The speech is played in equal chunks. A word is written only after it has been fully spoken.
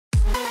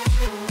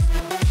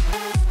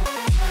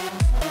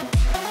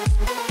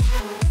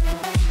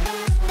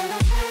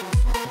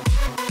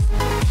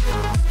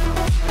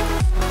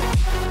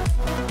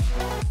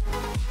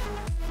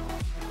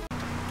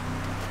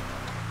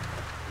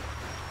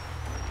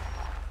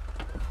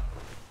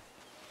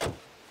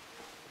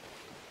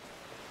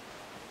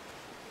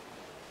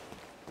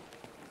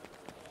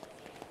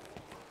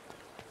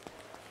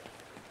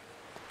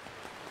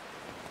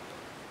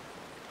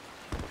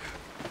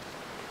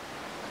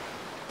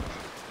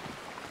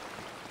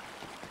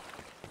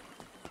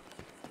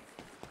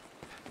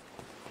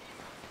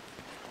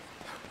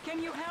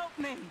Can you help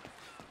me?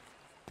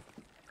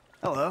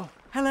 Hello.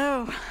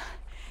 Hello.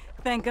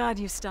 Thank God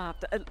you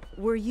stopped.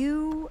 Were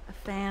you a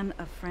fan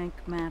of Frank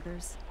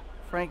Mathers?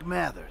 Frank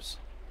Mathers.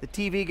 The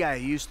TV guy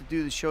who used to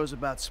do the shows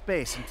about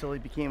space until he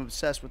became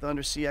obsessed with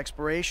undersea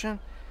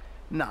exploration?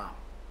 No,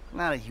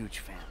 not a huge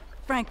fan.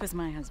 Frank was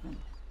my husband.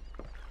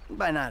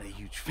 By not a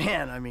huge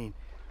fan, I mean,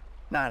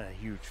 not a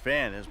huge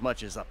fan as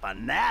much as a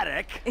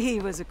fanatic. He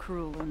was a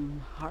cruel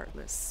and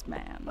heartless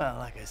man. Well,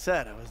 like I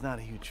said, I was not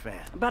a huge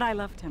fan. But I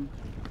loved him.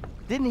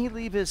 Didn't he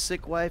leave his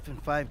sick wife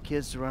and 5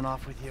 kids to run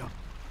off with you?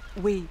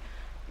 We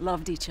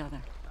loved each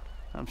other.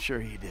 I'm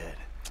sure he did.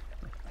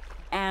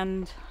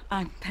 And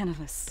I'm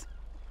penniless.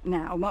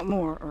 Now,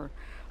 more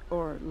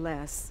or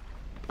less.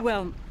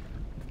 Well,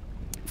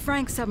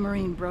 Frank's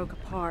submarine broke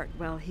apart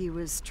while he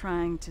was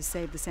trying to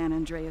save the San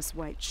Andreas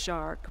white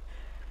shark.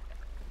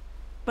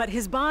 But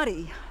his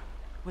body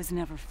was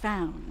never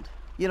found.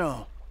 You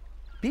know,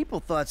 people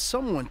thought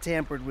someone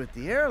tampered with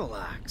the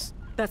airlocks.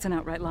 That's an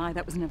outright lie.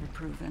 That was never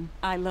proven.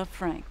 I love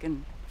Frank,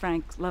 and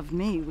Frank loved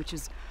me, which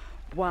is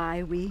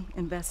why we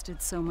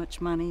invested so much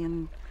money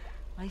in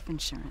life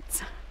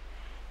insurance.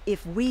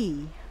 If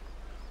we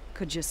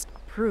could just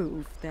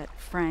prove that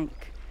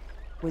Frank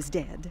was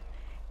dead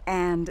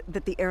and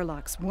that the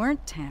airlocks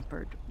weren't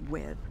tampered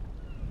with,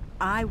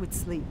 I would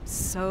sleep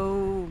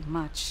so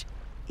much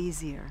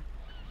easier.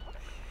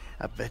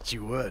 I bet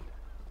you would.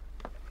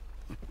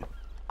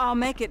 I'll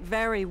make it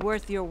very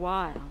worth your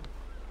while.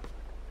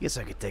 Guess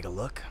I could take a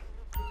look.